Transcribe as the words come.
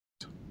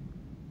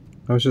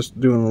I was just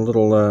doing a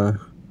little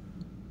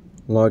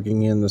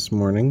logging in this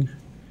morning,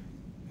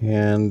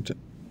 and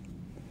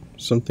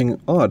something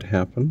odd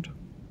happened.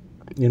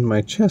 In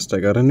my chest, I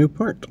got a new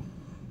part.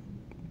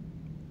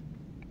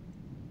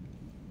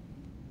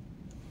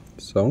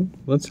 So,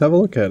 let's have a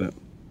look at it.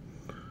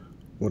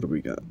 What do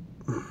we got?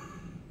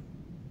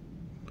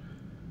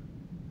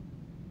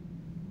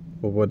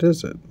 Well, what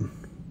is it?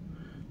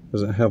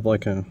 Does it have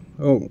like an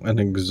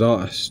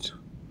exhaust?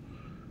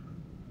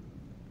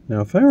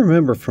 Now, if I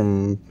remember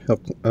from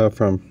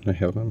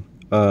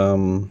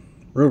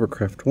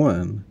Rovercraft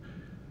 1,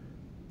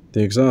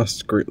 the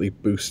exhaust greatly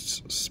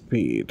boosts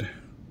speed.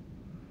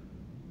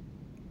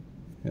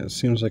 Yeah, it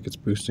seems like it's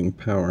boosting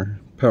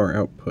power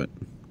output.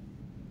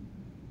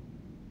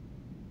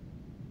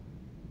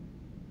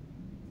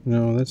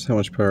 No, that's how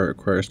much power it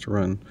requires to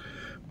run,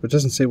 but it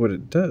doesn't say what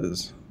it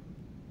does.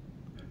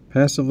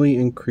 Passively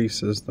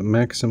increases the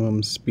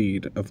maximum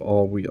speed of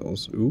all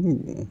wheels.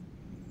 Ooh.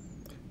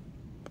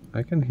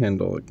 I can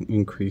handle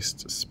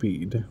increased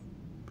speed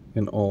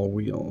in all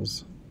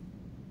wheels.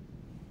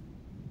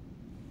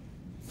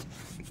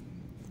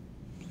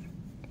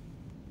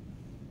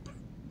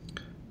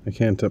 I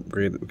can't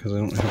upgrade it because I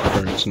don't have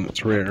parts and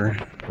it's rare.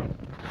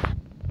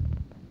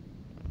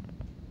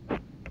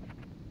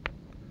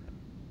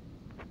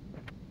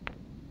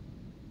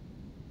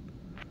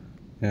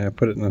 Yeah, I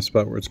put it in a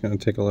spot where it's going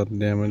to take a lot of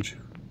damage.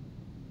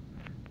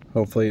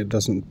 Hopefully it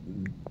doesn't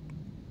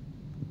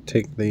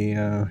take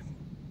the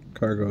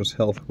cargo's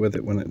health with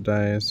it when it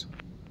dies.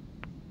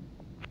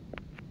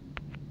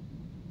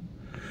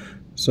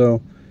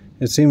 So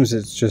it seems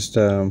it's just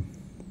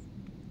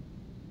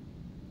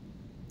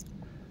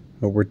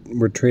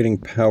we're trading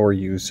power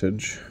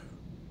usage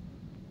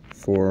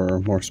for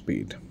more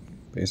speed,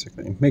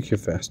 basically. Make you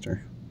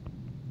faster.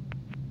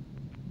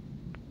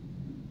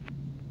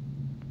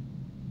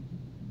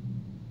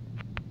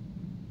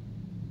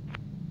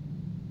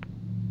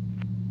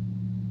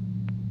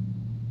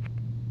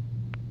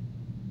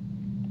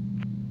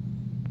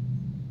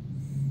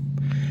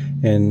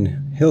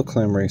 In hill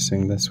climb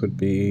racing, this would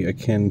be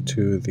akin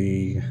to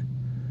the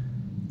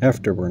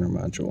afterburner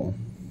module.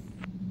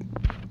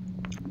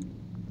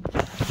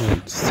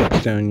 It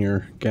sucks down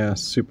your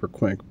gas super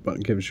quick,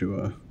 but gives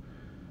you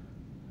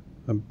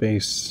a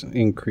base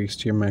increase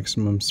to your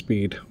maximum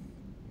speed.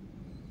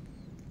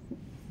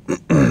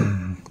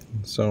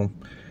 So,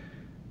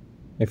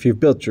 if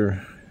you've built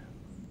your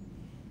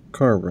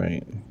car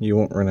right, you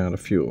won't run out of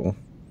fuel.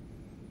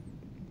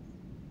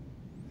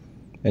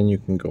 And you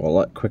can go a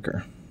lot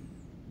quicker.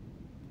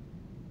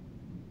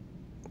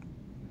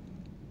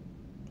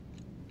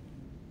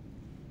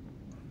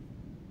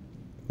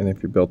 And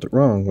if you built it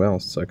wrong, well,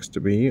 sucks to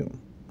be you.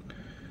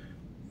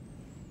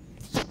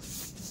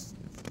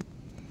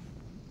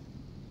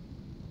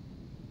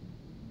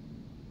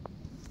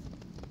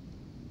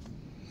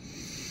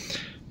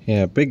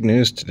 Yeah, big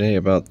news today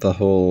about the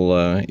whole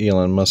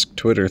Elon Musk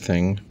Twitter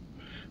thing.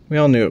 We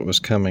all knew it was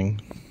coming,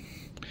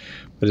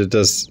 but it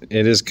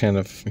is kind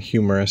of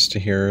humorous to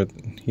hear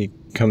he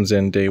comes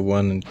in day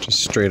one and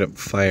just straight up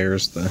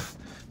fires the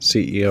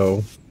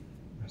CEO,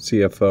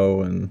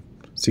 CFO, and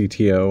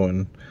CTO,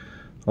 and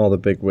all the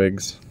big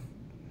wigs.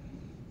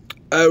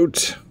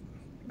 Out!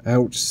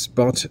 Out,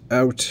 Spot,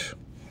 out!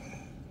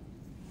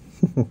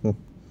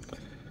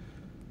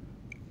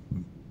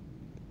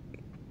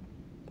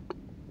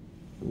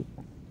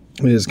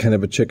 It is kind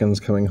of a chickens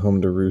coming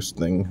home to roost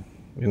thing,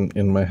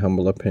 in my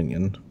humble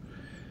opinion.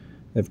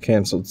 They've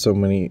canceled so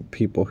many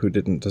people who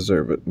didn't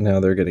deserve it. Now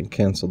they're getting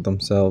canceled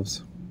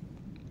themselves.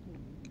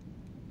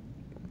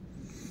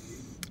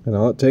 And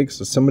all it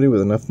takes is somebody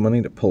with enough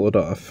money to pull it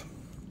off.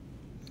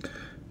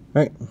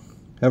 Alright,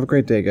 have a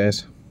great day,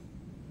 guys.